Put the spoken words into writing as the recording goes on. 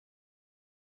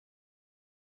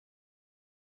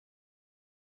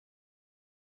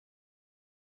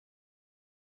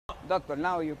Doctor,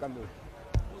 now you can do it.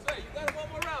 Jose, you got one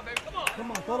more round, baby. Come on.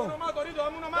 Come on, Toro. Come on, Torito.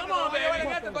 Dame una más. Come on, baby. En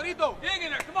este, Torito. Bien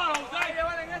in there. Come on, Jose.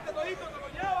 Llevar en este, Torito. Te lo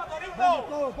lleva, Torito.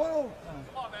 Toro, Toro.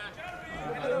 Come on, man.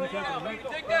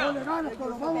 Take down.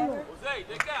 Jose,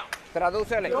 take down.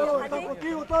 Tradúcele. Toro, está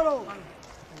contigo, Toro.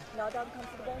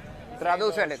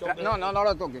 Tradúcele. No, no, no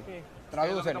lo toques.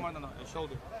 Tradúcele. No,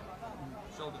 shoulder.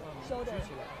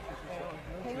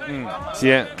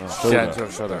肩就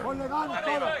是说的，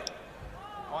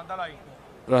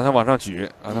让他往上举，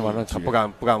让他往上举，他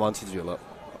不敢往起举了。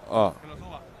啊。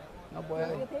No puede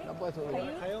subir. No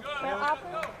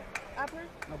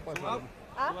puede subir.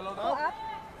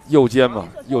 右肩嘛，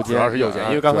右肩主要是右肩，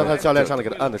因为刚才他教练上来给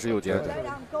他按的是右肩。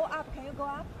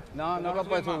No, no lo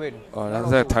puede subir. 啊，让他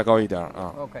再抬高一点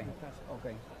啊。OK.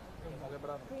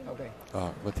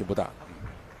 啊，问题不大。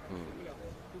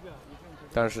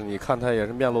但是你看他也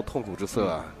是面露痛苦之色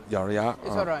啊，咬着牙。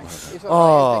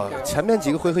哦，前面几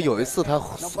个回合有一次他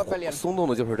松动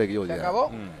的就是这个右肩，他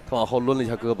往后抡了一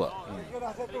下胳膊。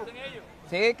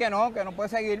Sí, que no puede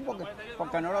seguir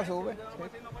porque no lo sube.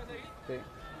 Sí.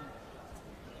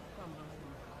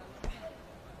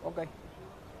 OK.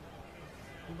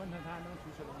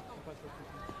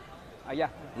 Allá.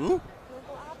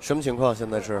 什么情况？现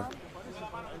在是？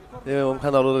因为我们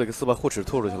看到罗德里克斯把护齿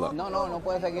吐出去了。No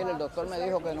puede seguir. El doctor me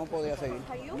dijo que no podía seguir.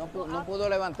 No pudo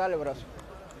levantar el brazo.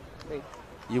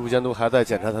 医务监督还在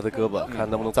检查他的胳膊，看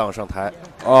能不能再往上抬。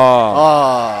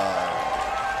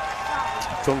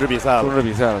终止比赛了。不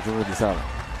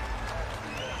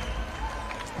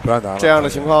让打了。这样的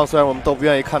情况虽然我们都不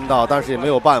愿意看到，但是也没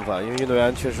有办法，因为运动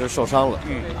员确实受伤了。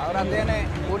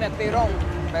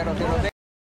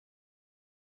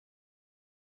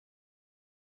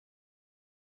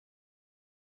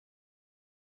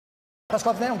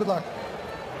Good luck.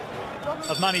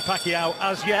 Of Manny Pacquiao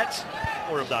as yet,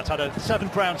 or of that, had a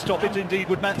 7th-round stoppage indeed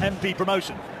with MP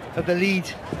promotion. Of the lead,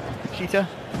 Sheeta.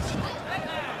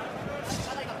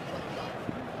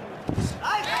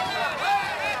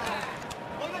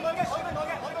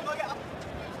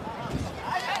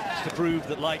 To prove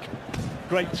that, like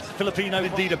great Filipino,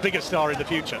 indeed a bigger star in the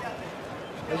future.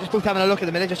 They're just both having a look at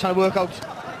the minute, just trying to work out.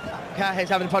 Ancajas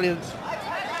having probably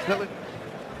look.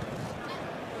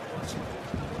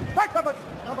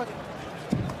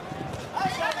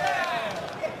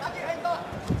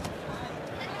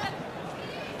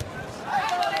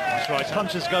 That's right,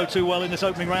 punches go too well in this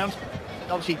opening round.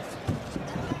 Obviously,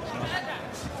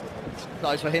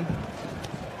 nice for him.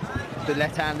 The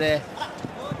left hand there.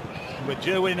 With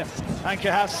Jerwin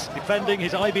Ancajas defending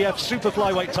his IBF super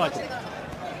flyweight title.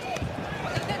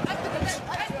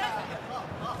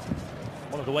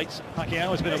 One of the weights, Pacquiao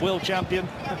has been a world champion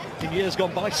in years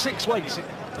gone by, 6 weights in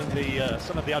the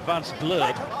some of the advanced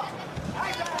blurb.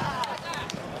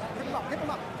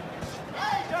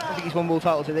 I think he's won world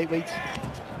titles at 8 weights.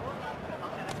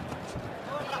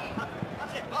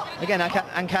 Again,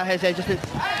 Ancajas there, just a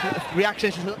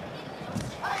reaction.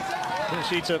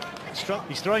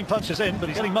 He's throwing punches in, but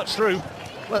he's getting much through.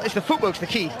 Well, it's the footwork's the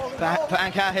key for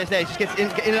Ancajas there. Just gets in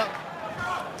up.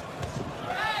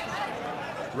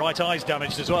 Right eye's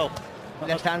damaged as well.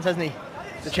 Left hands, hasn't he?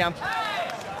 The champ.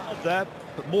 Up there,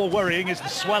 but more worrying is the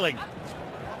swelling.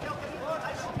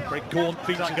 Very gaunt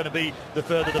feeling going to be the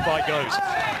further the fight goes.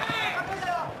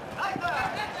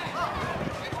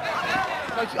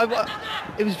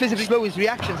 It was visibly slow his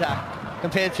reactions are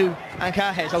compared to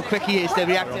Ancajas, how quick he is to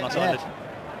react.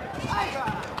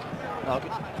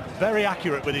 Very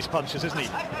accurate with his punches, isn't he?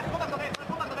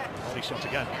 Body shot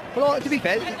again. Well, to be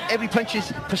fair, every punch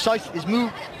is precise. His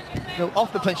move,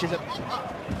 off the punches.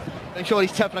 I'm sure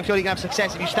he's tough, and I'm sure he can have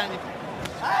success if you stand.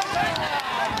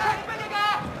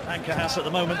 Ancajas at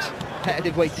the moment.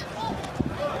 Competitive weight.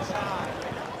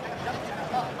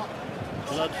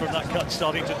 Blood from that cut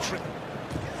starting to trip.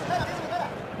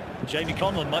 Jamie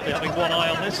Conlon might be having one eye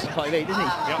on this. 5'8", isn't he?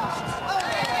 Yep.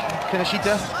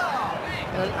 Kanashita.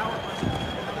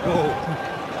 Oh.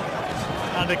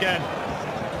 And again,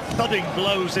 thudding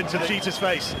blows into Cheetah's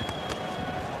face.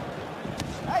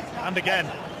 And again.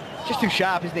 Just too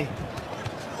sharp, isn't he?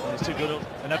 Well, he's too good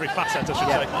in every facet, I should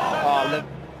say. Oh,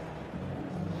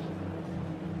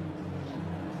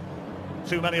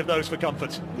 too many of those for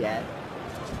comfort. Yeah.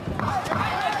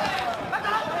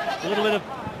 A little bit of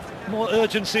more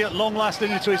urgency at long last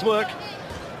into his work.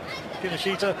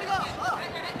 Kinoshita.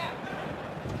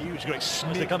 Huge, great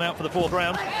smith to come out for the 4th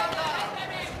round.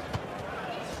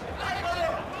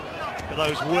 For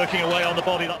those working away on the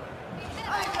body.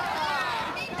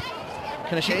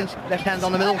 Kinoshita's left hand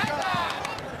on the middle.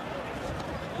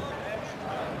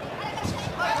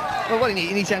 Well, what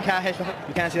he needs Ancajas.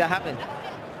 You can't see that happening.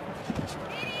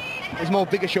 there's more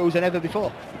bigger shows than ever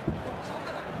before.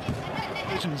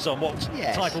 On what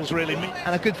titles really mean.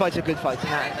 And a good fight's a good fight,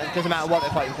 and it doesn't matter what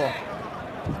they're fighting for.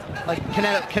 Like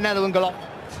Canelo and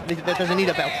Golovkin, that doesn't need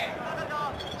a belt.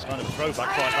 It's kind of a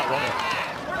throwback fight, that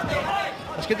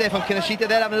one. That's good there from Kinoshita.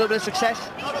 They're having a little bit of success.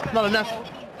 Not enough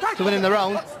to win in the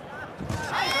round.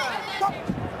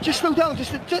 Just slow down,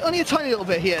 just only a tiny little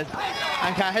bit here.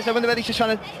 Ancajas, I wonder whether he's just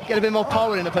trying to get a bit more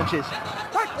power in the punches.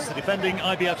 It's the defending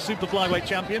IBF super flyweight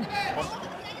champion.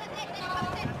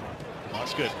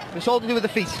 That's good. It's all to do with the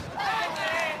feet.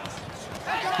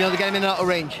 Be able to get him in and out of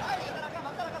range.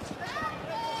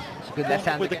 It's a good left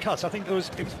hand. With the cuts, I think it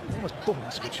was almost,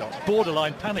 that's a good shot.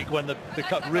 Borderline panic when the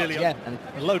cut really, a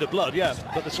load of blood,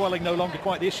 but the swelling no longer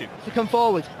quite the issue. To come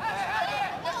forward.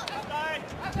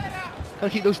 Got to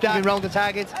keep those diving round the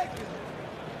target.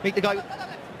 Make the guy.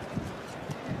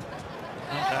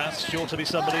 That's sure to be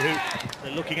somebody who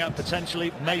they're looking at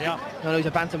potentially, maybe. No, he's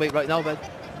a bantamweight right now, but.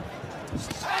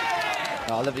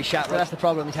 Oh, lovely shot. Well, that's the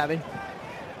problem he's having.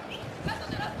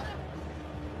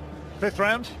 5th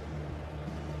round.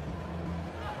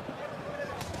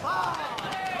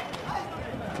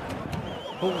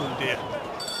 Oh dear.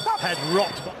 Head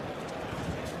rocked.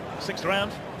 6th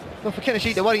round. Well, for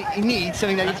Kinoshita, what he needs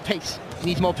something that needs pace. He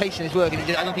needs more pace in his work, and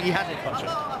I don't think he has it.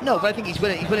 No, but I think he's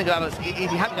willing to have he'd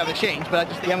be happy to have a change, but I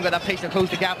just think he haven't got that pace to close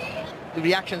the gap. The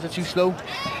reactions are too slow.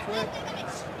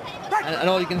 And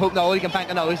all you can hope now, all you can bank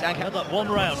on now is Ancajas. He had that one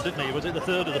round, didn't he? Was it the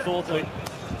 3rd or the 4th? Where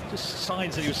just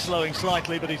signs that he was slowing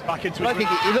slightly, but he's back into it. I think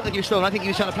he looked like he was slow, and I think he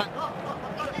was trying to plan.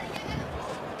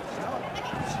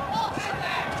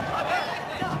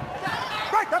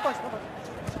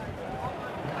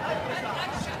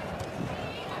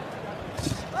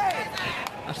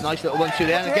 That's a nice little 1-2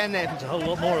 there, and again there. There's a whole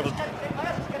lot more of them.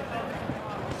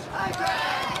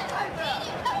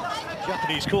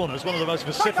 Japanese corners, one of the most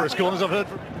vociferous corners I've heard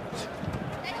from.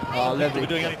 Oh, lovely.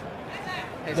 Doing anything.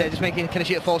 They're just making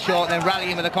Kinoshita fall short and then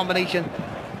rallying with a combination.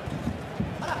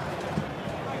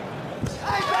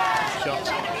 Shot.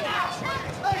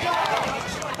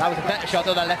 That was a better shot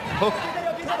though, that left hook.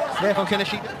 There from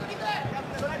Kinoshita.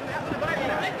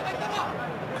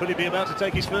 Could he be about to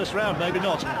take his 1st round? Maybe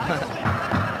not.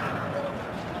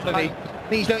 Maybe.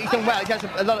 He's done well. He has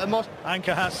a lot of more.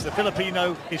 Ancajas, the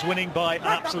Filipino, is winning by an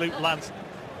absolute lance.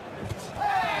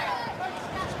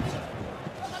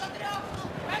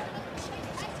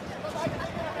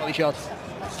 Body shot.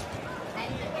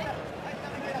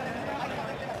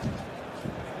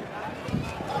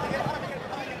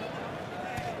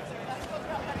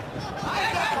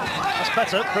 That's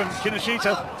better from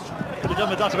Kinoshita. Could have done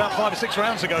with that about 5 or 6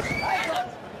 rounds ago.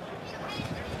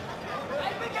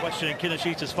 Questioning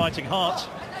Kinoshita's fighting heart.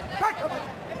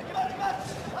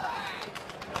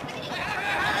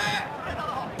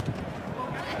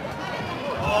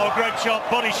 Oh, great shot,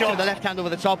 body shot. The left hand over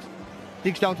the top,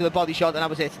 digs down to the body shot, and that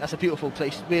was it. That's a beautiful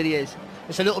place, it really is.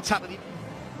 It's a little tap at the...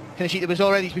 Kinoshita was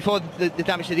already, before the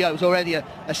damage to the eye, was already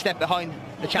a step behind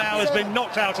the champion. Now has been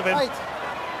knocked out of him.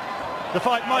 The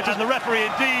fight might, and the referee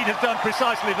indeed has done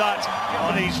precisely that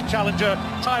on his challenger,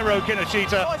 Tairo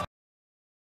Kinoshita.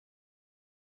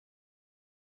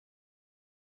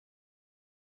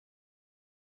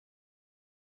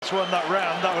 Won that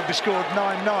round, that would be scored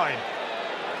 9-9.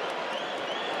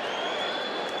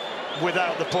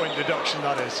 Without the point deduction,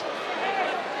 that is.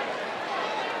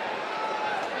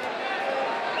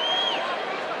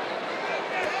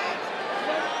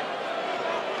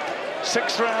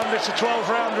 Sixth round, it's a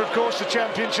 12-rounder, of course, the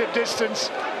championship distance.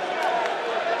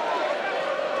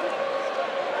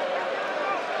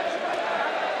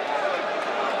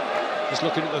 Just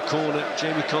looking at the corner,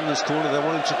 Jamie Conlon's corner, they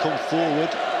want him to come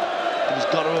forward. He's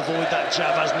got to avoid that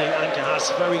jab, hasn't he?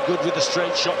 Ancajas very good with the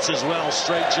straight shots as well.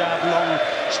 Straight jab, long,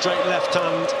 straight left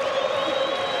hand.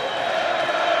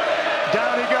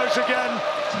 Down he goes again.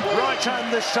 Right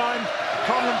hand this time.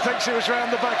 Conlon thinks it was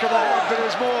round the back of the head, but it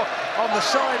was more on the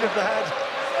side of the head.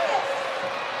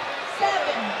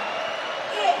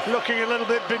 7, 8. Looking a little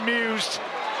bit bemused,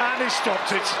 and he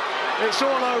stopped it. It's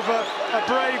all over. A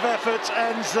brave effort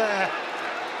ends there.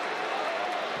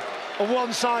 A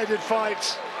one-sided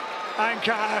fight.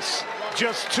 Ancajas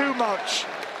just too much.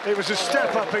 It was a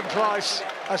step up in class,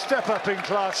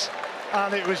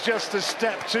 and it was just a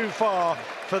step too far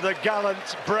for the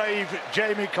gallant, brave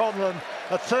Jamie Conlon.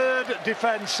 A 3rd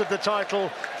defence of the title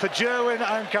for Jerwin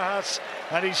Ancajas,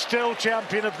 and he's still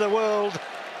champion of the world.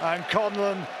 And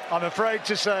Conlon, I'm afraid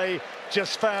to say,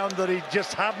 just found that he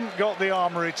just hadn't got the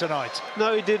armoury tonight.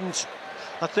 No, he didn't.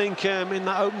 I think in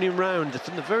that opening round,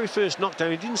 from the very first knockdown,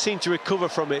 he didn't seem to recover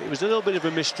from it. It was a little bit of a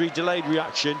mystery, delayed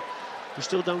reaction. We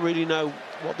still don't really know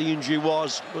what the injury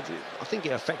was, but I think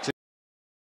it affected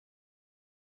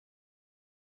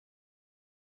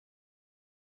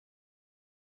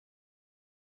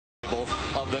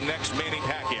next Manny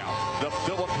Pacquiao, the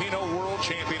Filipino world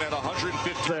champion at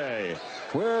 150.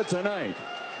 Where tonight,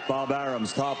 Bob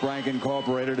Arum's Top Rank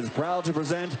Incorporated is proud to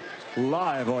present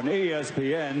live on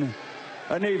ESPN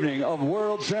an evening of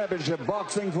World Championship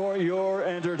boxing for your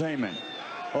entertainment.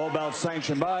 All bouts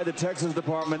sanctioned by the Texas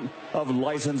Department of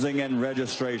Licensing and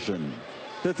Registration.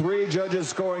 The three judges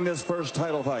scoring this first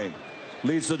title fight: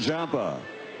 Lisa Jampa,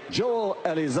 Joel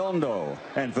Elizondo,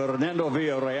 and Fernando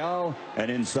Villarreal. And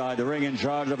inside the ring, in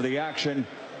charge of the action,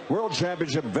 World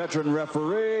Championship veteran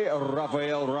referee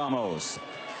Rafael Ramos.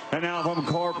 And now from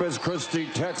Corpus Christi,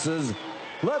 Texas,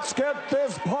 let's get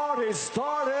this party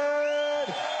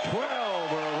started.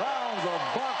 12 rounds of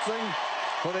boxing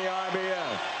for the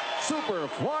IBF Super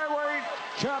Flyweight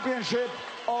Championship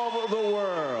of the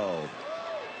World.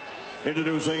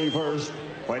 Introducing first,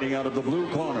 fighting out of the blue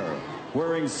corner,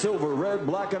 wearing silver, red,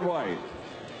 black, and white.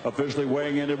 Officially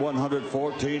weighing in at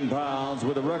 114 pounds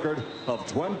with a record of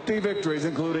 20 victories,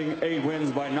 including 8 wins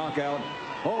by knockout,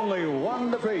 only 1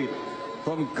 defeat.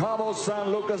 From Cabo San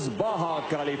Lucas, Baja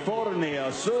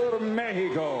California Sur,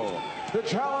 Mexico, the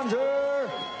challenger,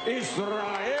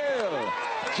 Israel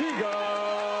Giga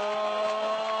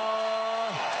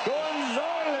Gonzales.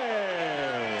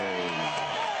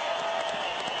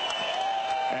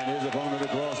 And his opponent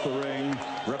across the ring,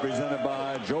 represented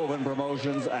by Joven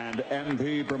Promotions and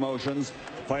MP Promotions,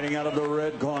 fighting out of the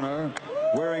red corner,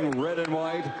 wearing red and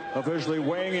white, officially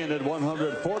weighing in at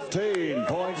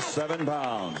 114.7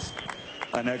 pounds.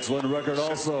 An excellent record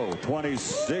also,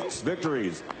 26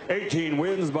 victories, 18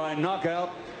 wins by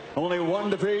knockout, only 1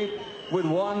 defeat with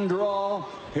 1 draw.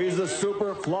 He's the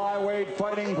super flyweight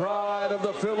fighting pride of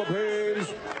the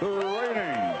Philippines, the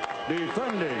reigning,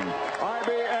 defending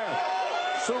IBF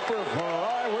super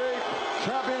flyweight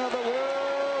champion of the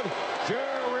world,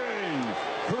 Jerwin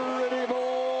Pretty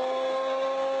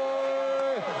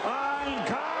Boy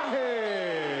Ancajas.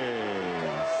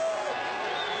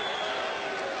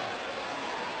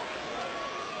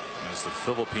 As the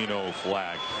Filipino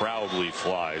flag proudly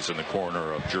flies in the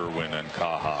corner of Jerwin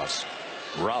Ancajas,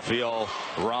 Rafael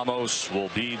Ramos will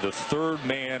be the 3rd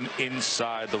man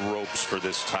inside the ropes for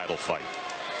this title fight.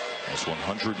 This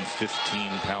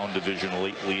 115-pound division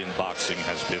lately in boxing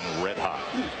has been red hot.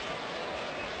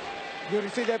 You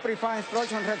received the pre-fight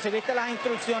instruction, recibiste las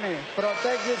instrucciones.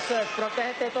 Protect yourself,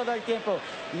 protégete todo el tiempo.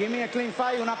 Give me a clean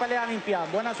fight, una pelea limpia.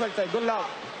 Buena suerte, good luck.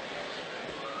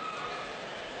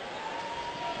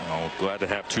 Oh, glad to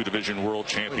have 2-division world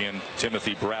champion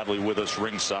Timothy Bradley with us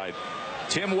ringside.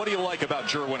 Tim, what do you like about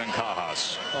Jerwin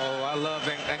Ancajas? Oh, I love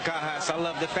Ancajas. I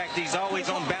love the fact that he's always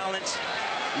on balance.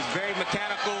 He's very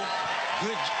mechanical.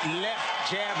 Good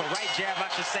left jab, or right jab, I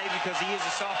should say, because he is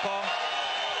a southpaw.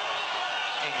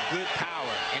 And good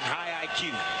power and high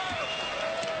IQ.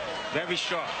 Very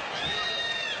sharp.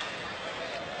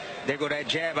 There go that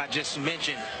jab I just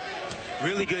mentioned.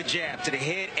 Really good jab to the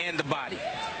head and the body.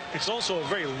 It's also a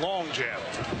very long jab.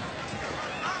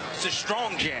 It's a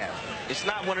strong jab. It's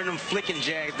not one of them flicking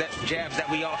jabs that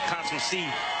we all constantly see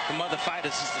from other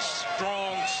fighters. It's a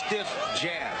strong, stiff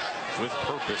jab. With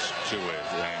purpose to it.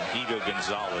 And Giga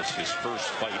Gonzales, his first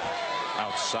fight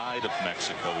outside of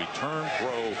Mexico. He turned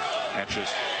pro at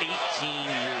just 18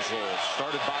 years old.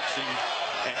 Started boxing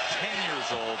at 10 years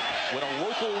old when a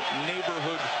local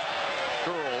neighborhood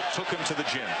girl took him to the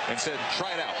gym and said,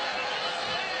 try it out.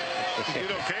 He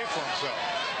did okay for himself.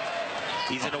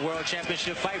 He's in a world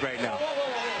championship fight right now.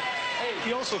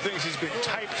 He also thinks he's been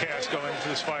typecast going into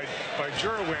this fight by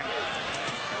Jerwin.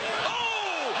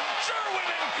 Oh! Jerwin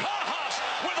Ancajas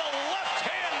with a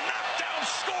left-hand knockdown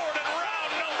scored in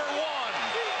round number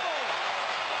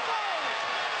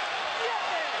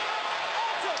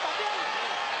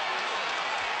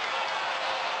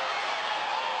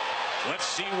 1. Let's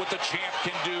see what the champ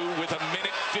can do with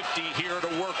 1:50 here to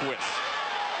work with.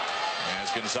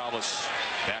 As Gonzales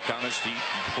back on his feet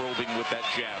and probing with that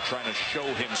jab, trying to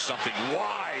show him something.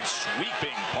 Wide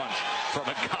sweeping punch from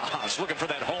Ancajas, looking for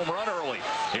that home run early.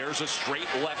 Here's a straight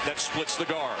left that splits the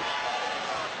guard.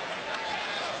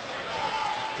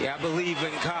 Yeah, I believe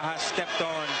Ancajas stepped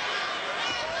on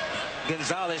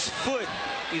Gonzales' foot.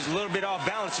 He's a little bit off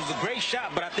balance. It was a great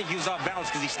shot, but I think he was off balance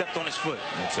because he stepped on his foot.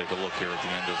 We'll take a look here at the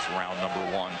end of round number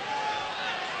 1.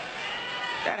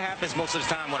 That happens most of the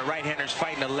time when a right-hander is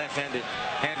fighting a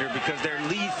left-hander because their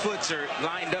lead foots are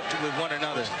lined up with one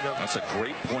another. That's a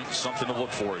great point, something to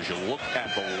look for as you look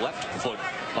at the left foot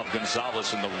of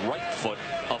Gonzales and the right foot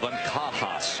of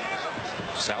Ancajas.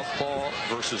 Southpaw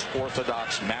versus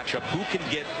orthodox matchup. Who can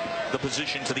get the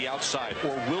position to the outside,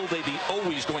 or will they be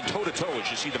always going toe-to-toe as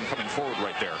you see them coming forward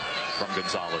right there from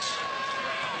Gonzales?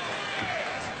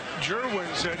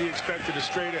 Jerwin said he expected a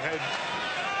straight-ahead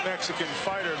Mexican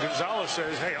fighter, Gonzales,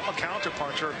 says, hey, I'm a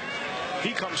counterpuncher.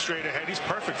 He comes straight ahead. He's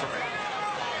perfect for me.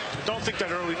 I don't think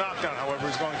that early knockdown, however,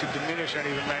 is going to diminish any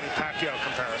of the Manny Pacquiao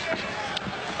comparisons.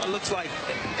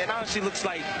 It honestly looks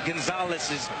like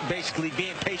Gonzales is basically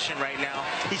being patient right now.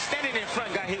 He's standing in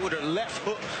front, got hit with a left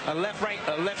hook, a left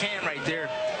hand right there.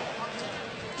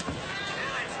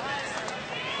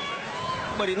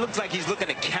 But it looks like he's looking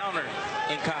to counter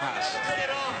Ancajas.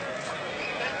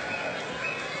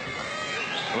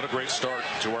 What a great start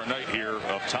to our night here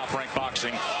of Top Rank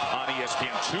Boxing on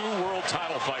ESPN. 2 world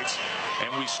title fights,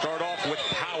 and we start off with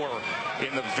power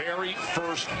in the very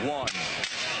first one.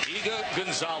 Higa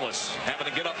Gonzales having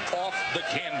to get up off the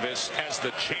canvas as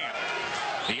the champ.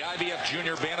 The IBF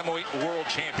Junior Bantamweight World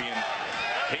Champion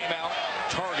came out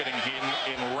targeting him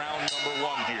in round number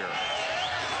 1 here.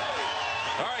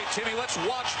 All right, Timmy, let's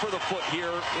watch for the foot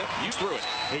here. Yep, you threw it.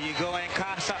 Here you go,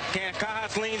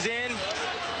 Ancajas leans in,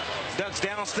 ducks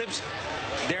down, slips.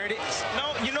 There it is.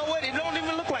 No, you know what? It don't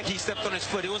even look like he stepped on his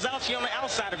foot. It was actually on the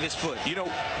outside of his foot. You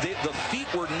know, the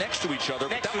feet were next to each other,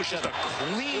 but that was just a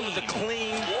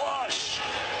clean wash.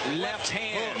 Left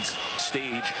hand.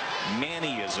 Stage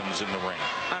Mannyisms in the ring.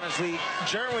 Honestly,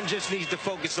 Jerwin just needs to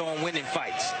focus on winning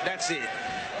fights. That's it.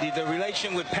 The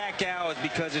relation with Pacquiao is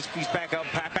because he's Pacquiao.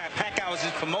 Pacquiao is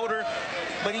his promoter,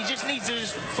 but he just needs to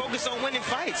focus on winning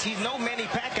fights. He's no Manny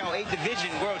Pacquiao 8th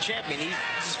Division world champion.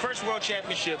 It's his first world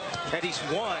championship that he's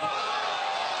won.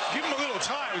 Give him a little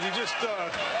time. He just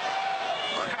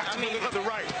cracked him on the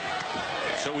right.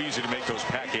 So easy to make those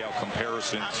Pacquiao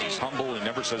comparisons. He's humble. He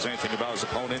never says anything about his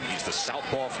opponent. He's the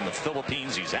southpaw from the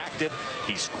Philippines. He's active.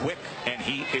 He's quick, and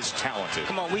he is talented.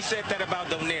 Come on, we said that about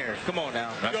Donaire. Come on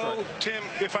now. That's right. Tim,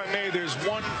 if I may, there's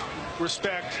one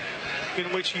respect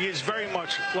in which he is very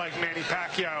much like Manny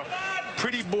Pacquiao.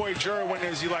 Pretty boy Jerwin,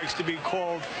 as he likes to be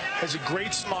called, has a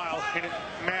great smile, and it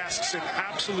masks an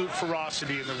absolute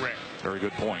ferocity in the ring. Very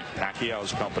good point.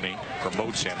 Pacquiao's company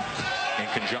promotes him in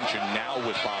conjunction now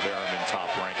with Bob Arum in Top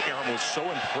Rank. Arum was so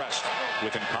impressed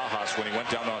with Ancajas when he went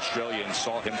down to Australia and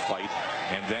saw him fight,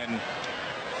 and then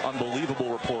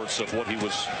unbelievable reports of what he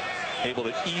was able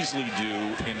to easily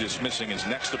do in dismissing his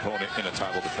next opponent in a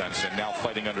title defense, and now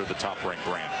fighting under the Top Rank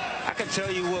brand. I can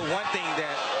tell you what one thing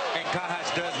that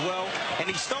Ancajas does well, and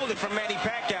he stole it from Manny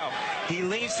Pacquiao. He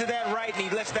leans to that right and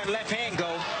he lets that left hand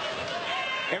go.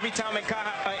 Every time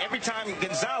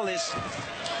Gonzales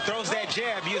throws that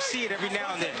jab, you'll see it every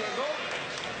now and then.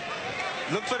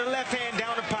 Look for the left hand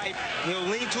down the pipe. He'll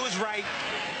lean to his right.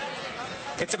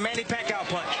 It's a Manny Pacquiao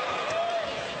punch.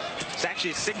 It's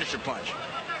actually a signature punch.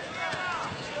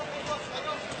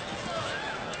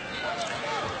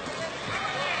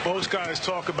 Most guys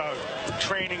talk about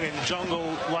training in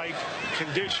jungle-like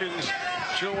conditions.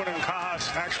 Jerwin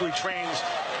Ancajas actually trains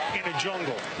in a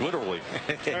jungle. Literally.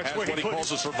 That's what he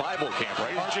calls a survival camp,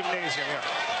 right? His gymnasium, yeah.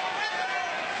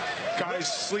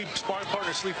 Guys sleep, sparring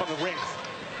partners sleep on the ring.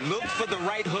 Look for the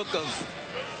right hook of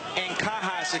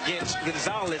Ancajas against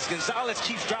Gonzales. Gonzales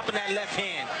keeps dropping that left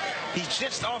hand. He's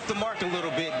just off the mark a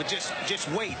little bit, but just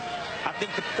wait. I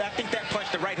think that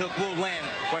punch, the right hook, will land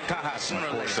for Ancajas. Of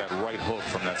course, that right hook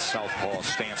from that southpaw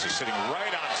stance is sitting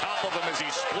right on top of him as he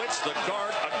splits the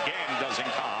guard again, does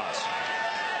Ancajas.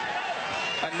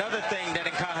 Another thing that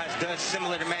Ancajas does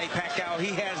similar to Manny Pacquiao,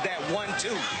 he has that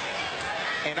 1-2.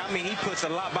 And I mean, he puts a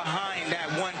lot behind that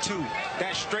 1-2.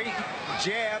 That straight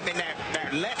jab and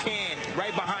that left hand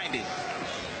right behind it.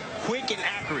 Quick and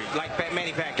accurate, like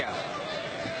Manny Pacquiao.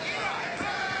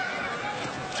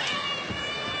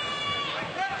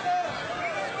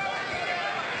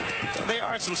 There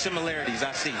are some similarities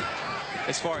I see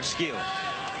as far as skill.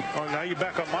 Oh, now you're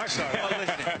back on my side. Oh,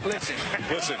 listen.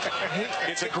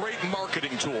 It's a great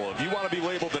marketing tool. If you want to be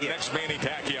labeled the next Manny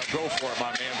Pacquiao, go for it,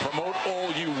 my man. Promote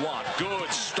all you want.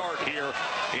 Good start here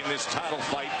in this title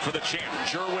fight for the champ.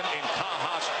 Jerwin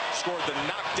Ancajas scored the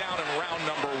knockdown in round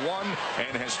number 1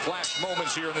 and has flashed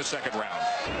moments here in the second round.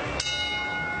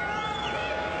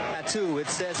 It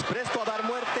says, presto a dar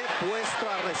muerte, puesto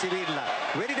a recibirla.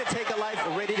 Ready to take a life,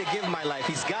 ready to give my life.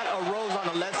 He's got a rose on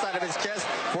the left side of his chest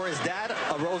for his dad,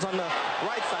 a rose on the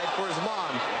right side for his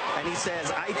mom. And he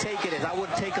says, I take it as I would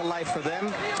take a life for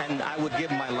them, and I would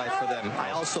give my life for them.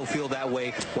 I also feel that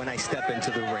way when I step into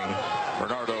the ring.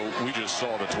 Bernardo, we just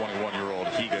saw the 21-year-old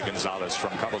Higa Gonzales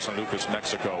from Cabo San Lucas,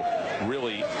 Mexico,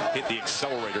 really hit the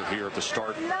accelerator here at the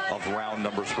start of round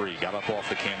number 3. Got up off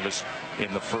the canvas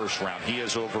in the first round. He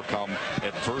has overcome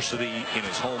adversity in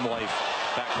his home life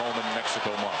back home in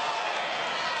Mexico.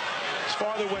 His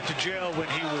father went to jail when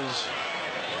he was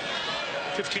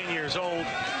 15 years old.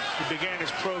 He began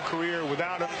his pro career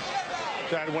without him.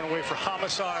 Dad went away for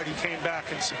homicide. He came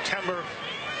back in September.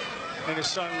 and his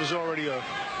son was already a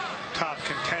top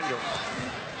contender.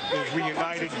 He was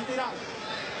reunited.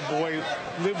 Boy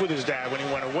lived with his dad when he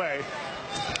went away.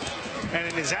 And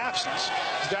in his absence,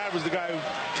 his dad was the guy who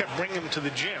kept bringing him to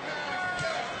the gym.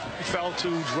 He fell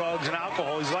to drugs and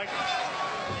alcohol. He's like,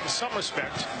 in some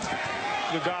respect,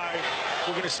 the guy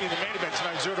we're going to see in the main event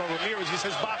tonight, Zurdo Ramirez. He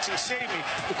says, boxing saved me.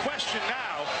 The question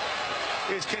now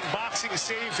is, can boxing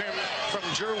save him from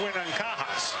Jerwin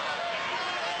Ancajas?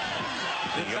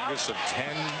 The youngest of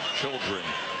 10 children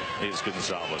is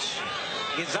Gonzales.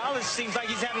 Gonzales seems like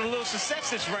he's having a little success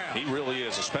this round. He really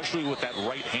is, especially with that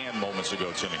right hand moments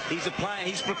ago, Timmy. He's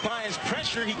applying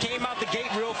pressure. He came out the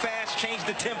gate real fast, changed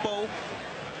the tempo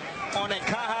on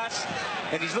Ancajas,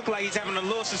 and he's looking like he's having a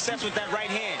little success with that right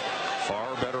hand.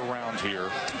 Far better round here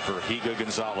for Higa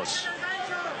Gonzales.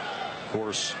 Of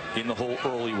course, in the hole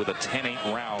early with a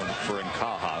 10-8 round for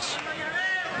Ancajas.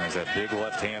 As that big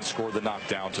left hand scored the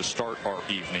knockdown to start our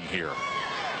evening here.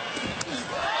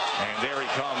 And there he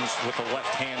comes with the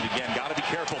left hand again. Got to be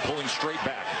careful pulling straight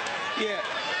back. Yeah,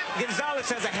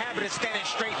 Gonzales has a habit of standing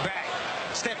straight back,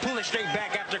 pulling straight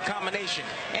back after a combination.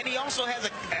 And he also has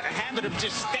a habit of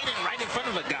just standing right in front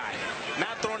of a guy,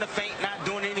 not throwing a feint, not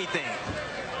doing anything.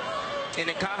 And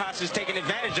Ancajas is taking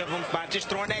advantage of him by just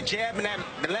throwing that jab and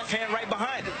the left hand right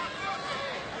behind him.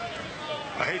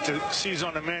 I hate to seize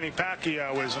on the Manny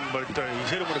Pacquiaoism, but he's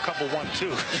hit him with a couple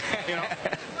 1-2. You know.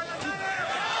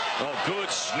 Oh, good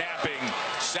snapping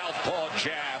southpaw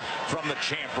jab from the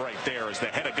champ right there as the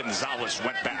head of Gonzales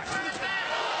went back.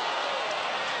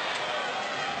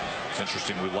 It's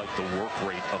interesting, we like the work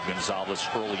rate of Gonzales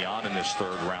early on in this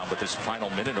third round, but this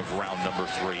final minute of round number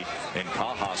 3,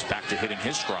 Ancajas back to hitting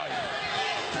his stride.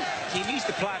 He needs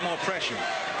to apply more pressure.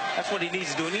 That's what he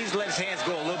needs to do. He needs to let his hands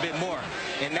go a little bit more.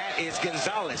 And that is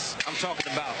Gonzales I'm talking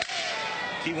about.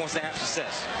 He wants to have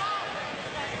success.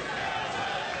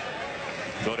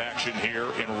 Good action here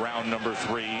in round number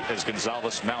 3 as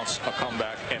Gonzales mounts a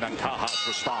comeback and Ancajas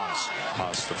responds.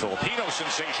 The Filipino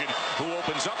sensation who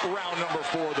opens up round number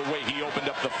 4 the way he opened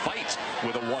up the fight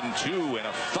with a 1-2 and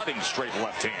a thudding straight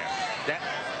left hand.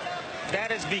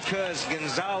 That is because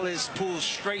Gonzales pulls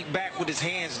straight back with his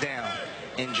hands down.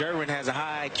 And Jerwin has a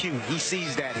high IQ. He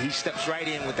sees that. He steps right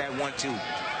in with that 1-2.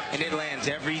 And it lands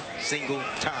every single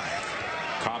time.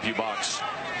 CompuBox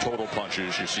total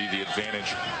punches. You see the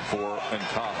advantage for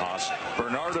Ancajas.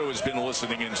 Bernardo has been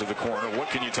listening into the corner. What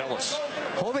can you tell us?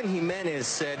 Joven Jimenez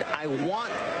said, I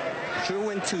want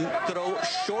Jerwin to throw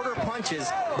shorter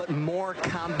punches, but more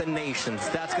combinations.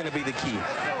 That's going to be the key.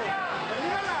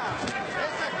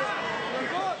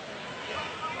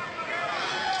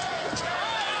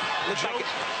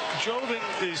 Joven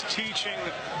is teaching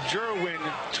Jerwin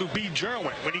to be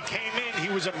Jerwin. When he came in,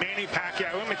 he was a Manny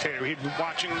Pacquiao imitator. He'd been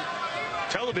watching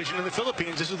television in the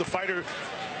Philippines. This is the fighter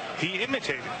he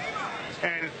imitated.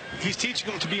 And he's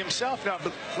teaching him to be himself now.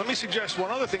 But let me suggest one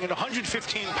other thing. At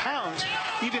 115 pounds,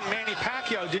 even Manny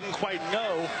Pacquiao didn't quite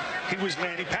know he was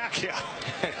Manny Pacquiao.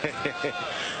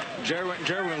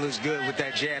 Jerwin looks good with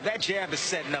that jab. That jab is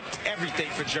setting up everything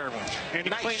for Jerwin. And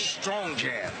nice, strong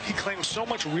jab. He claims so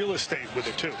much real estate with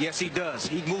it, too. Yes, he does.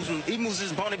 He moves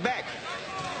his opponent back.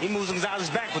 He moves Gonzales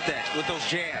back with those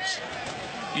jabs.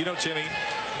 You know, Timmy,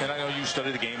 and I know you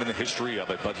studied the game and the history of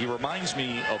it, but he reminds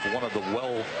me of one of the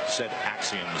well-said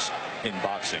axioms in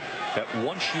boxing, that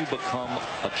once you become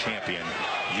a champion,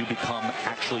 you become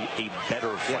actually a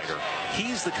better fighter. Yes.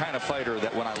 He's the kind of fighter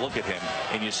that when I look at him,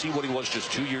 and you see what he was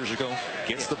just 2 years ago,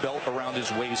 gets the belt around his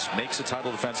waist, makes a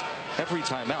title defense, every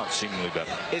time out seemingly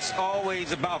better. It's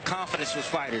always about confidence with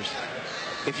fighters.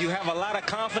 If you have a lot of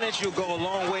confidence, you'll go a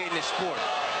long way in this sport.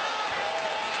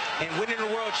 And winning the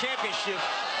world championship,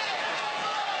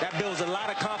 that builds a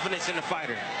lot of confidence in the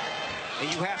fighter.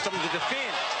 And you have something to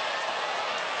defend.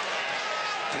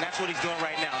 And that's what he's doing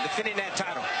right now, defending that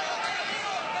title.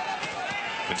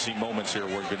 You can see moments here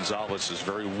where Gonzales is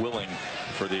very willing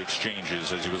for the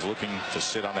exchanges as he was looking to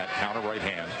sit on that counter right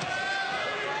hand.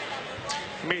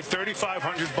 He made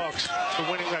 $3,500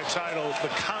 for winning that title. The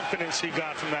confidence he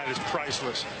got from that is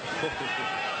priceless.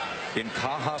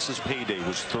 Ancajas' payday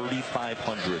was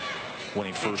 $3,500 when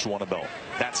he first won a belt.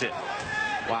 That's it.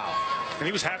 Wow. And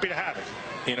he was happy to have it.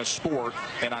 In a sport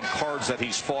and on cards that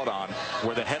he's fought on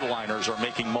where the headliners are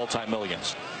making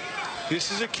multi-millions.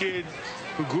 This is a kid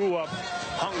who grew up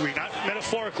hungry, not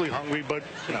metaphorically hungry, but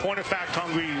in point of fact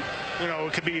hungry. You know,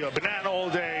 it could be a banana all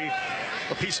day,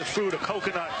 a piece of fruit, a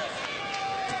coconut.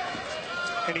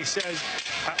 And he says,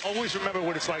 I always remember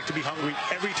what it's like to be hungry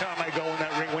every time I go in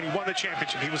that ring. When he won the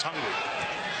championship, he was hungry.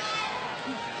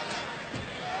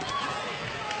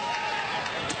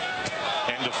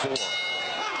 End of 4.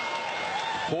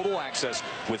 total access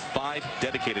with 5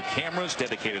 dedicated cameras,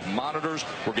 dedicated monitors.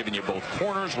 We're giving you both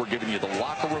corners. We're giving you the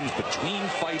locker rooms between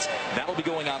fights. That'll be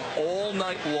going on all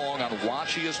night long on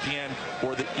Watch ESPN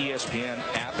or the ESPN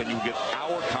app, and you get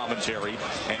our commentary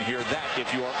and hear that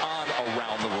if you are on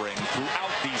Around the Ring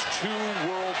throughout these 2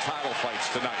 world title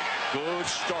fights tonight. Good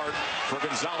start for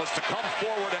Gonzales to come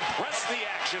forward and press the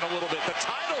action a little bit. The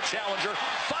title challenger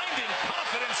finding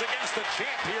confidence against the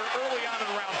champ here early on in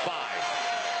round 5.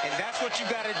 And that's what you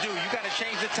got to do. You got to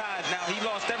change the tides. Now, he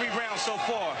lost every round so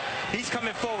far. He's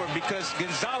coming forward because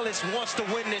Gonzales wants to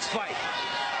win this fight.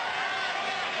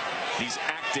 He's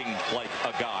acting like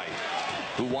a guy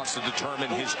who wants to determine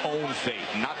his own fate,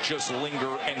 not just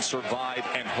linger and survive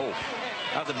and hope.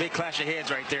 That was a big clash of heads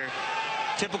right there.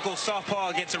 Typical southpaw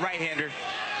against a right-hander.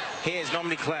 Heads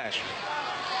normally clash.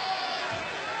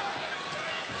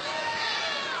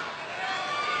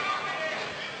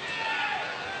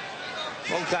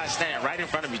 Both guys stand right in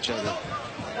front of each other.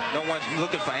 No one's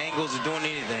looking for angles or doing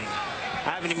anything.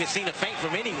 I haven't even seen a feint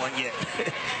from anyone yet.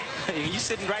 You're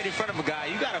sitting right in front of a guy.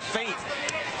 You got to feint,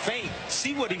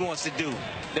 see what he wants to do.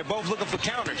 They're both looking for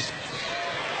counters.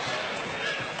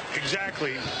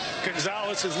 Exactly.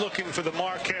 Gonzales is looking for the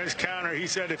Marquez counter. He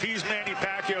said if he's Manny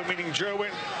Pacquiao, meaning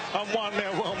Jerwin, I'm Juan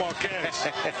Manuel Marquez.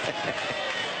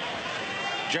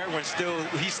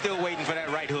 Jerwin he's still waiting for that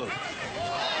right hook.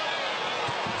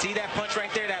 See that punch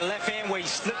right there, that left hand where he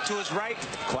slipped to his right?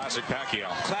 Classic Pacquiao.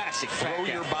 Classic Pacquiao. Throw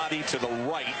your body to the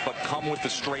right, but come with the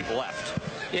straight left.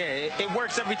 Yeah, it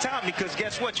works every time because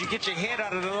guess what? You get your head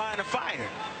out of the line of fire.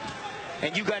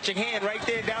 And you got your hand right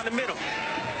there down the middle.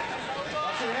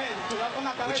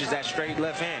 Which is that straight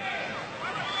left hand.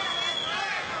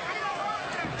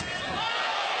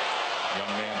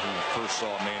 Young man who first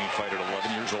saw Manny fight at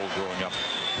 11 years old growing up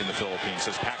in the Philippines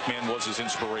says Pac-Man was his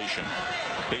inspiration.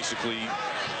 Basically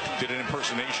did an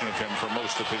impersonation of him for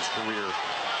most of his career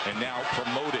and now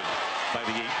promoted by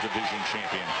the 8th division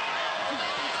champion.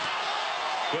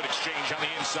 Good exchange on the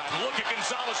inside. Look at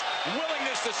Gonzales'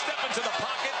 willingness to step into the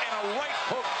pocket, and a right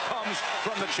hook comes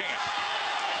from the champ.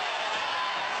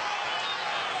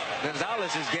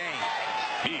 Gonzales is game.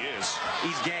 He is.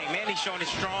 He's game. Manny's showing his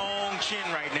strong chin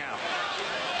right now.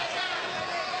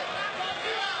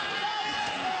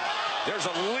 There's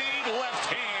a lead left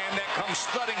hand that comes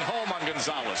thudding home on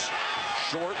Gonzales.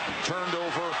 Short, turned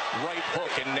over, right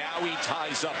hook, and now he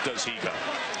ties up Daziga.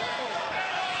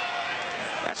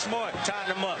 That's smart,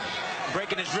 tying him up,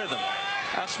 breaking his rhythm.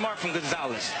 That's smart from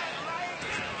Gonzales.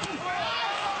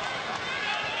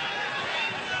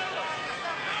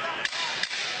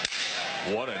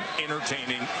 What an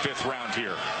entertaining 5th round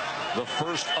here. The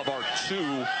first of our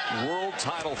 2 world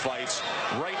title fights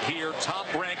right here.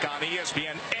 Top rank on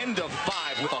ESPN. End of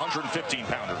 5 with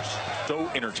 115-pounders.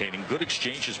 So entertaining. Good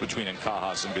exchanges between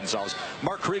Ancajas and Gonzales.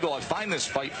 Mark Kriegel, I find this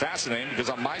fight fascinating because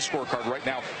on my scorecard right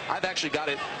now, I've actually got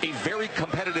it a very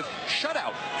competitive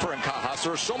shutout for Ancajas.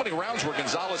 There are so many rounds where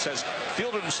Gonzales has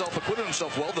fielded himself, acquitted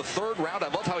himself well. The 3rd round, I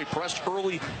love how he pressed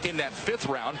early in that 5th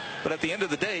round. But at the end of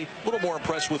the day, a little more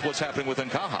impressed with what's happening with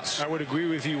Ancajas. I would agree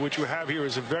with you. What you have here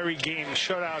is a very game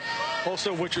shutout.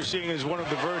 Also, what you're seeing is one of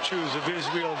the virtues of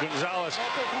Israel Gonzales.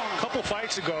 A couple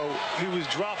fights ago, he was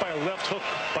dropped by a left hook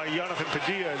by Jonathan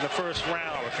Padilla in the 1st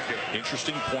round.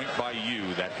 Interesting point by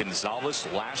you that Gonzales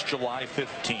last July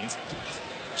 15th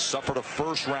suffered a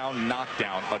 1st round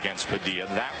knockdown against Padilla.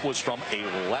 That was from a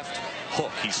left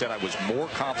hook. He said, I was more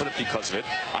confident because of it.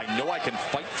 I know I can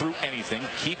fight through anything,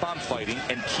 keep on fighting,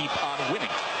 and keep on winning.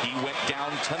 He went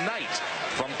down tonight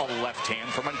from a left hand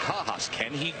from Ancajas.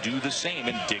 Can he do the same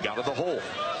and dig out of the hole?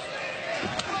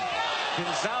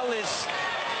 Gonzales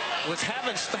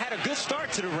had a good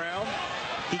start to the round.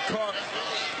 He caught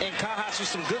Ancajas with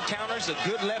some good counters, a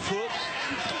good left hook.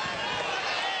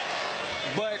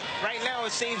 But right now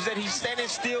it seems that he's standing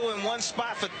still in one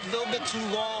spot for a little bit too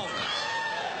long.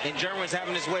 And Jerwin's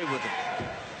having his way with him.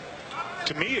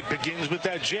 To me, it begins with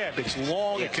that jab. It's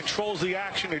long. Yes. It controls the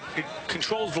action. It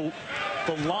controls the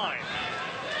line.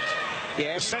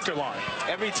 Yeah, the center line.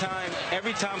 Every time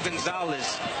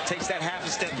Gonzales takes that half a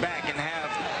step back and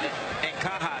have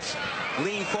Ancajas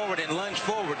lean forward and lunge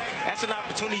forward, that's an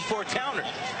opportunity for a counter.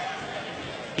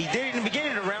 He did it in the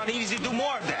beginning of the round. He needs to do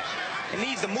more of that. He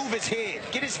needs to move his head,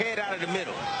 get his head out of the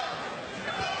middle.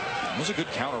 It was a good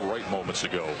counter right moments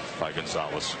ago by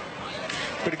Gonzales.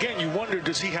 But again, you wonder,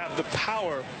 does he have the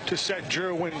power to set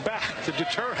Jerwin back, to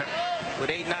deter him? With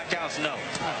 8 knockouts, no.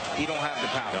 He don't have the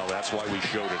power. No, that's why we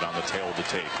showed it on the tail of the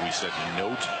tape. We said,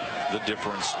 note the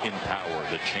difference in power.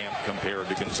 The champ compared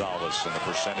to Gonzales and the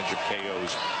percentage of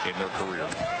KOs in their career.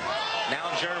 Now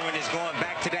Jerwin is going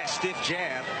back to that stiff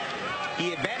jab.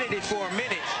 He abandoned it for a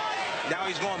minute. now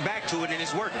he's going back to it, and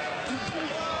it's working.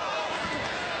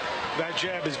 That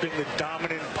jab has been the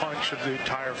dominant punch of the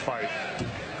entire fight.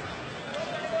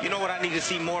 You know what I need to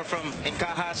see more from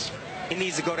Ancajas? He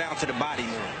needs to go down to the body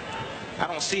more. I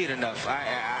don't see it enough.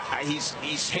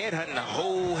 He's headhunting a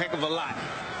whole heck of a lot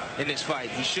in this fight.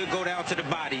 He should go down to the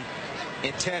body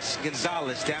and test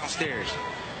Gonzales downstairs.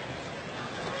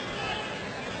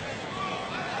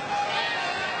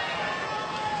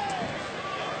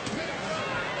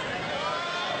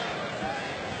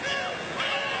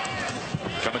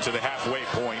 Coming to the halfway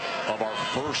point of our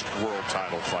first world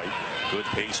title fight. Good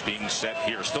pace being set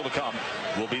here. Still to come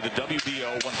will be the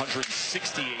WBO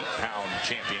 168-pound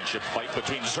championship fight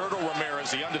between Zurdo Ramirez,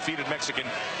 the undefeated Mexican,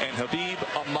 and Habib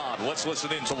Ahmad. Let's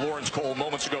listen in to Lawrence Cole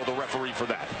moments ago, the referee for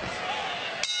that.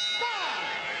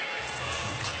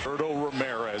 Zurdo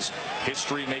Ramirez,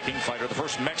 history-making fighter, the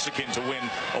first Mexican to win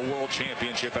a world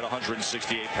championship at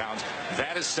 168 pounds.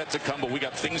 That is set to come, but we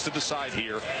got things to decide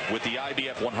here with the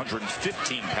IBF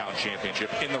 115-pound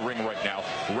championship in the ring right now.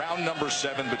 Round number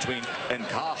 7 between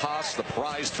Ancajas, the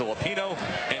prized Filipino,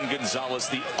 and Gonzales,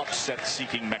 the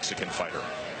upset-seeking Mexican fighter.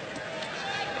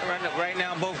 Right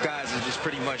now, both guys are just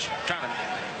pretty much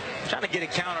trying to get a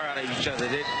counter out of each other.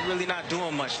 They're really not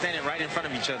doing much, standing right in front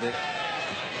of each other.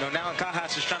 You know, now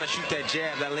Ancajas is trying to shoot that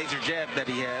jab, that laser jab that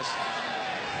he has.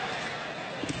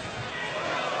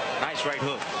 Nice right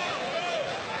hook.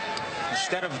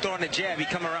 Instead of throwing the jab, he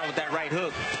come around with that right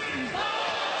hook.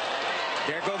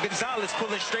 There go Gonzales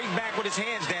pulling straight back with his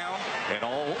hands down. And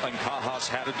all Ancajas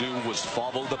had to do was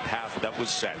follow the path that was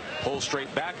set. Pull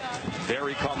straight back. There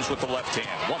he comes with the left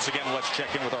hand. Once again, let's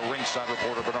check in with our ringside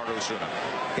reporter, Bernardo Osuna.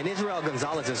 In Israel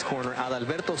Gonzalez's corner,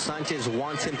 Adalberto Sanchez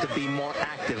wants him to be more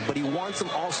active, but he wants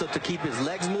him also to keep his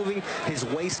legs moving, his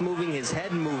waist moving, his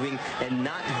head moving, and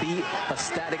not be a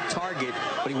static target.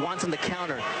 But he wants him to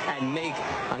counter and make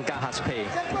Ancajas pay.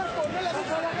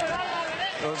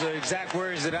 Those are exact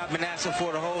words that I've been asking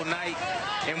for the whole night.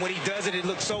 And when he does it, it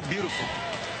looks so beautiful.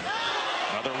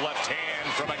 Another left hand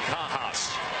from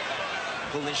Ancajas.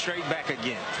 Pulling straight back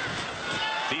again.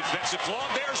 Defensive flaw.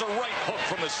 There's a right hook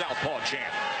from the southpaw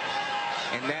champ.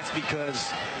 And that's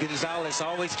because Gonzales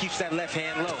always keeps that left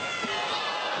hand low.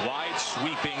 Wide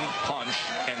sweeping punch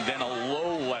and then a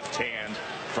low left hand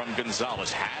from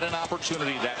Gonzales. Had an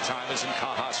opportunity that time as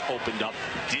Ancajas opened up.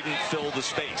 Didn't fill the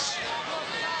space.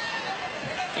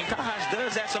 Ancajas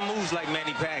does have some moves like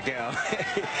Manny Pacquiao.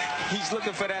 He's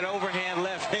looking for that overhand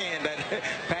left hand that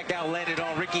Pacquiao landed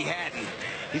on Ricky Hatton.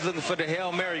 He's looking for the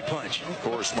Hail Mary punch. Of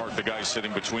course, Mark, the guy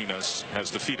sitting between us, has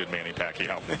defeated Manny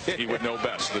Pacquiao. He would know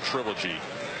best. The trilogy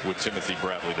with Timothy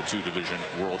Bradley, the 2-division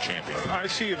world champion. I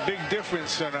see a big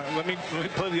difference, and let me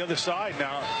play the other side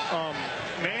now.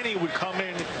 Manny would come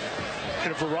in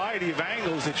a variety of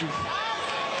angles that you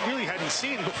really hadn't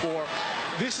seen before.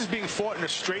 This is being fought in a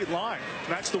straight line.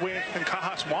 That's the way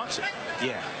Ancajas wants it.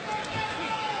 Yeah.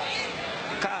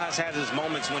 Ancajas has his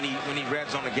moments when he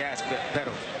revs on the gas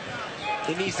pedal.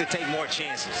 He needs to take more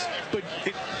chances. But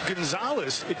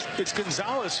Gonzales, it's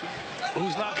Gonzales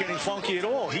who's not getting funky at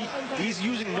all. He's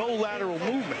using no lateral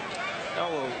movement.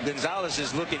 Oh, Gonzales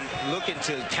is looking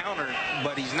to counter,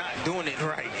 but he's not doing it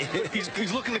right.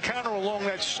 he's looking to counter along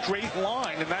that straight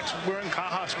line, and that's where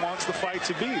Ancajas wants the fight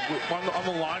to be, on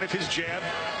the line of his jab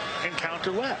and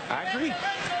counter left. I agree.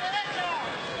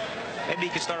 Maybe he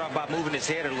can start off by moving his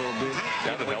head a little bit.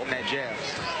 That would help. That jab.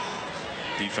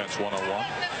 Defense 101.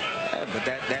 Yeah, but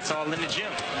that's all in the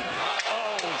gym.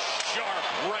 Oh,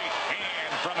 sharp right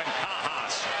hand from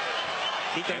Ancajas.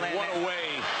 He can land one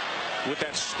away with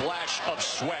that splash of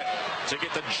sweat to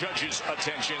get the judges'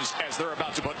 attentions as they're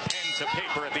about to put pen to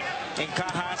paper at the...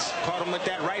 Ancajas caught him with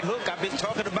that right hook I've been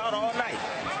talking about all night.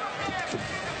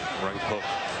 Right hook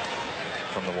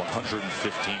from the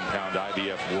 115-pound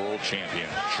IBF world champion,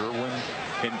 Jerwin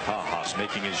Ancajas,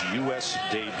 making his U.S.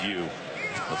 debut.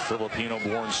 A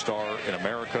Filipino-born star in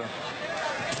America. Of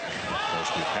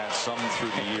course, we've had some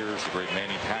through the years. The great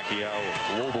Manny Pacquiao,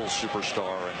 a global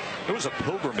superstar. And it was a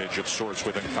pilgrimage of sorts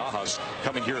with Ancajas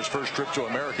coming here his first trip to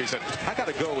America. He said, I got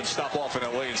to go and stop off in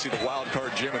L.A. and see the Wild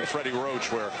Card Gym and Freddie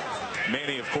Roach, where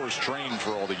Manny, of course, trained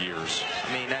for all the years.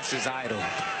 I mean, that's his idol.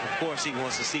 Of course, he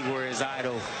wants to see where his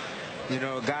idol, you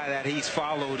know, a guy that he's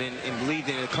followed and believed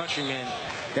in, a countryman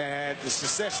that had the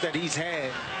success that he's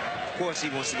had. Of course, he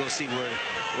wants to go see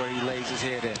where he lays his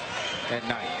head at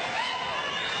night.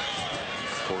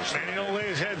 Of course, Manny don't lay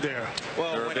his head there.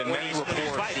 Well, there have been many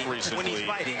reports recently when he's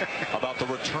fighting about the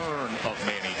return of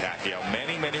Manny Pacquiao.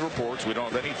 Many reports reports. We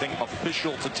don't have anything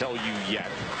official to tell you yet,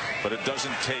 but it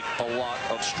doesn't take a lot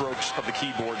of strokes of the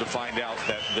keyboard to find out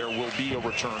that there will be a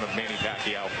return of Manny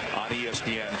Pacquiao on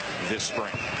ESPN this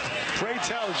spring. Pray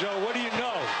tell, Joe, what do you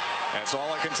know? That's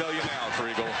all I can tell you now,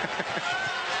 Kriegel.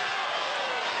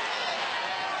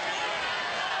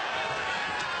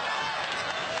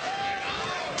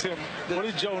 Tim, what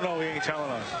did Joe know he ain't telling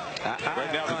us?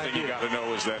 Right now, the thing you got to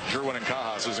know is that Jerwin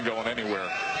Ancajas isn't going anywhere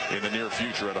in the near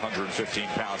future at 115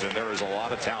 pounds, and there is a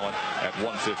lot of talent at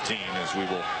 115 as we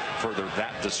will further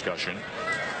that discussion.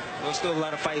 There's still a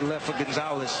lot of fight left for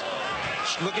Gonzales.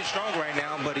 Looking strong right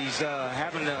now, but he's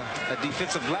having a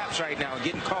defensive lapse right now,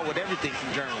 getting caught with everything from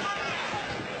Jerwin.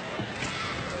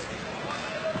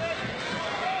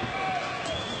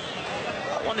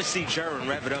 I want to see Jerwin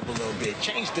rev it up a little bit,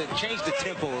 change the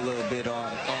tempo a little bit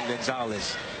on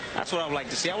Gonzales. That's what I would like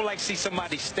to see. I would like to see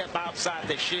somebody step outside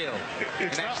their shell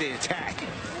and actually attack.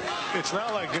 It's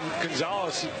not like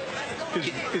Gonzales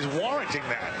is warranting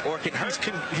that. Or can hurt.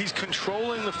 He's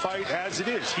controlling the fight as it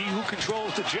is. He who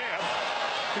controls the jab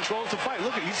controls the fight.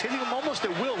 Look, he's hitting him almost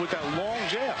at will with that long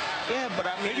jab. Yeah, but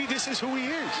I mean, maybe this is who he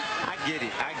is. I get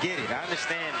it. I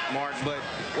understand, Mark. But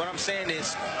what I'm saying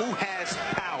is, who has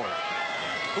power?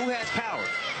 Who has power?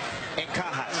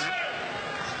 Ancajas.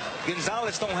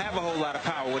 Gonzales don't have a whole lot of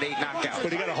power with 8 knockouts.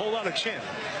 But he got a whole lot of chin.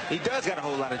 He does got a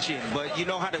whole lot of chin. But you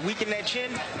know how to weaken that chin?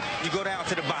 You go down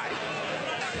to the body.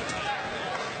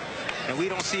 And we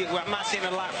don't see it. Well, I'm not seeing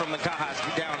a lot from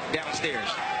Ancajas downstairs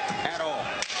at all.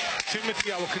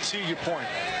 Timothy, I will concede your point.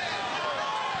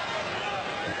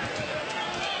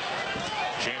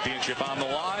 Championship on the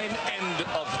line, end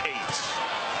of 8.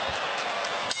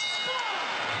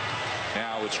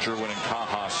 Now it's Jerwin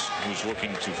Ancajas who's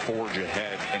looking to forge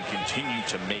ahead and continue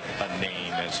to make a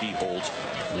name as he holds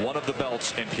one of the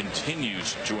belts and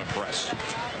continues to impress.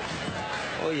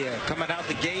 Oh yeah, coming out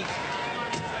the gate,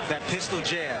 that pistol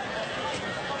jab.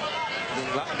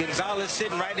 Gonzales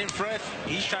sitting right in front.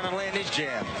 He's trying to land his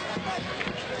jab.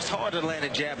 It's hard to land a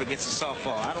jab against a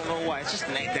southpaw. I don't know why. It's just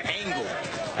the angle.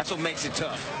 That's what makes it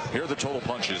tough. Here are the total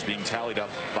punches being tallied up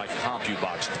by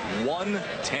CompuBox.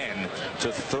 110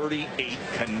 to 38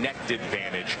 connect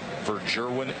advantage for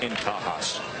Jerwin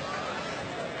Ancajas.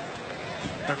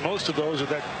 And most of those are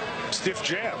that stiff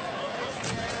jab.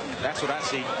 That's what I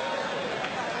see.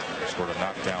 Scored a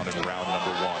knockdown in round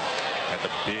number 1. Had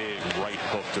the big right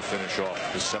hook to finish off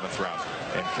the 7th round.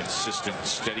 And consistent,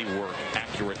 steady work,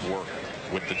 accurate work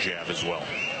with the jab as well.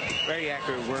 Very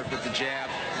accurate work with the jab.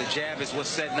 The jab is what's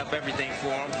setting up everything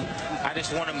for him. I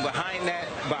just want him behind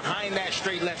that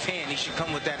straight left hand. He should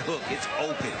come with that hook. It's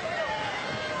open.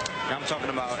 Now I'm talking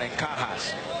about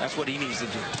Ancajas. That's what he needs to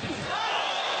do.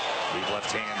 Lead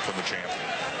left hand from the champ.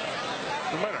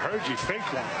 We might have heard you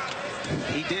fake one.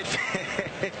 He did.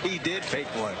 He did fake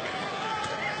one.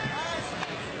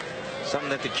 Something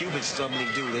that the Cubans suddenly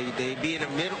do. They be in the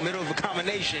middle of a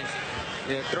combination.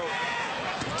 They'll throw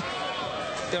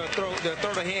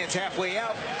the hands halfway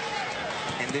out,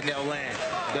 and then they'll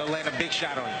land a big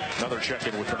shot on you. Another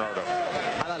check-in with Bernardo.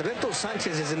 Alberto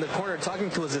Sanchez is in the corner talking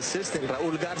to his assistant,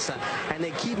 Raul Garza, and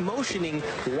they keep motioning,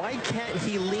 why can't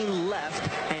he lean left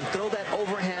and throw that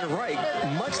overhand right,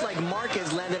 much like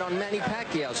Marquez landed on Manny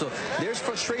Pacquiao. So there's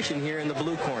frustration here in the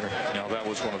blue corner. Now, that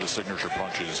was one of the signature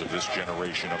punches of this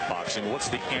generation of boxing. What's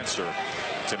the answer,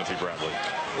 Timothy Bradley?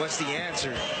 What's the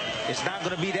answer? It's not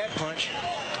going to be that punch.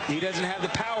 He doesn't have the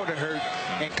power to hurt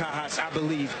Ancajas, I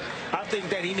believe. I think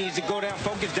that he needs to go down,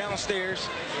 focus downstairs,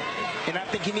 and I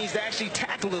think he needs to actually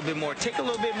tack a little bit more, take a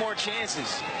little bit more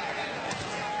chances.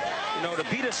 You know, to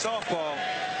beat a southpaw,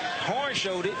 Horn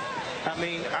showed it. I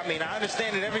mean, I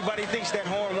understand that everybody thinks that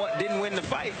Horn didn't win the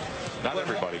fight. Not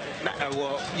everybody.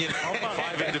 Well, you know,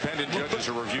 5 independent judges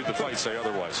who reviewed the fight say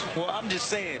otherwise. Well, I'm just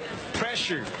saying,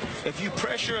 pressure. If you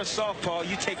pressure a southpaw,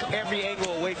 you take every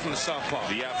angle away from the southpaw.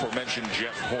 The aforementioned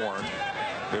Jeff Horn.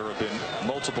 There have been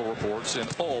multiple reports, and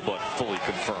all but fully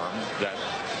confirmed, that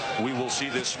we will see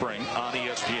this spring on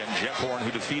ESPN Jeff Horn,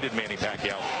 who defeated Manny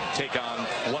Pacquiao, take on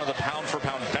one of the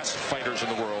pound-for-pound best fighters in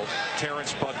the world,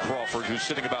 Terrence Bud Crawford, who's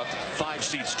sitting about 5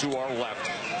 seats to our left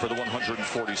for the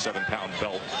 147-pound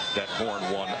belt that Horn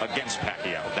won against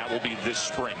Pacquiao. That will be this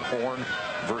spring. Horn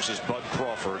versus Bud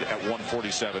Crawford at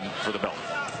 147 for the belt.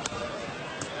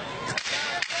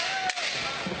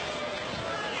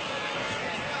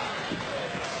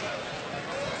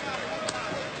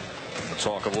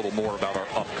 talk a little more about our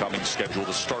upcoming schedule.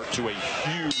 The start to a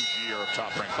huge year of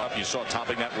Top Rank Up. You saw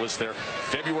topping that list there.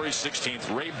 February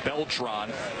 16th, Ray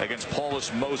Beltran against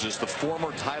Paulus Moses, the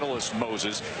former titleist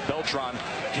Moses. Beltran,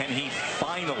 can he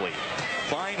finally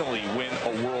win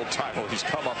a world title? He's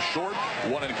come up short,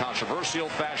 won in controversial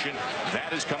fashion.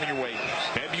 That is coming your way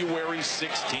February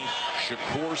 16th.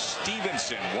 Shakur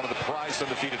Stevenson, one of the prized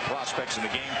undefeated prospects in the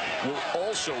game, will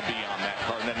also be on that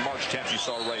card. And then March 10th, you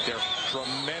saw right there,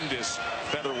 tremendous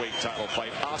featherweight title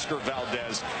fight. Oscar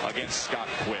Valdez against Scott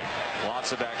Quigg.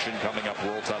 Lots of action coming up,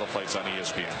 world title fights on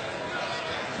ESPN.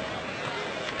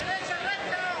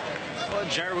 Well,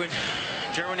 Jerwin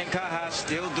Ancajas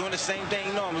still doing the same thing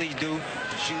he normally do.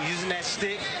 Using that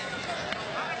stick,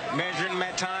 measuring him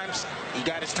at times. He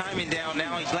got his timing down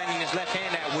now. He's landing his left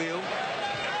hand at will.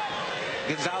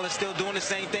 Gonzales still doing the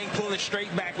same thing, pulling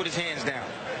straight back with his hands down.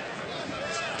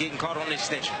 Getting caught on the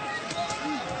extension.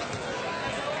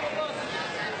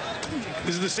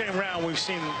 This is the same round we've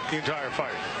seen the entire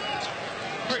fight.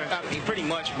 Pretty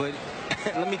much, but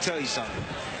let me tell you something.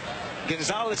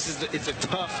 Gonzales is a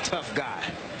tough guy.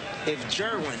 If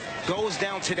Jerwin goes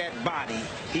down to that body,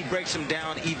 he breaks him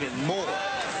down even more,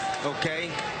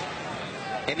 okay?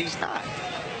 And he's not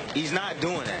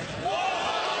doing that.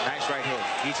 Nice right hook.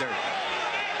 He's hurt.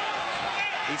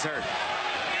 He's hurt.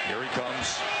 Here he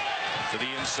comes to the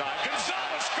inside.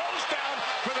 Gonzales goes down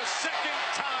for the second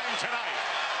time tonight.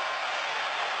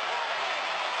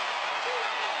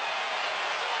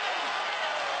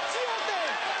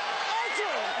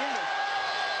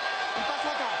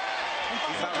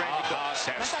 Ancajas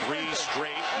has 3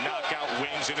 straight knockout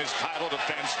wins in his title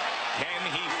defense. Can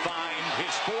he find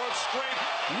his 4th straight?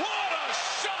 What a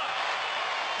shot!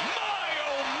 My,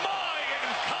 oh my,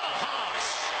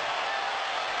 Ancajas!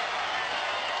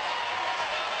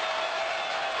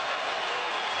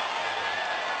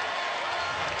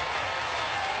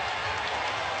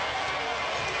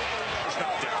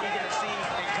 We're going to see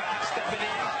Ancajas stepping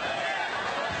in.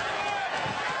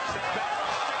 Step back,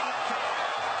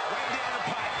 right down the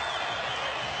pipe.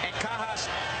 Ancajas,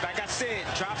 like I said,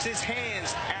 drops his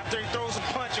hands after he throws a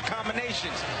punch or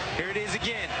combinations. Here it is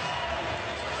again.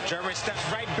 Jerwin steps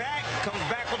right back, comes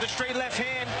back with a straight left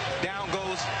hand. Down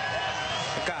goes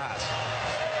Ancajas.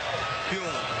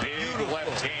 Big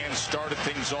left hand started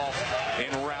things off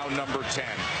in round number 10.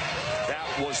 That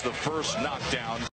was the first knockdown.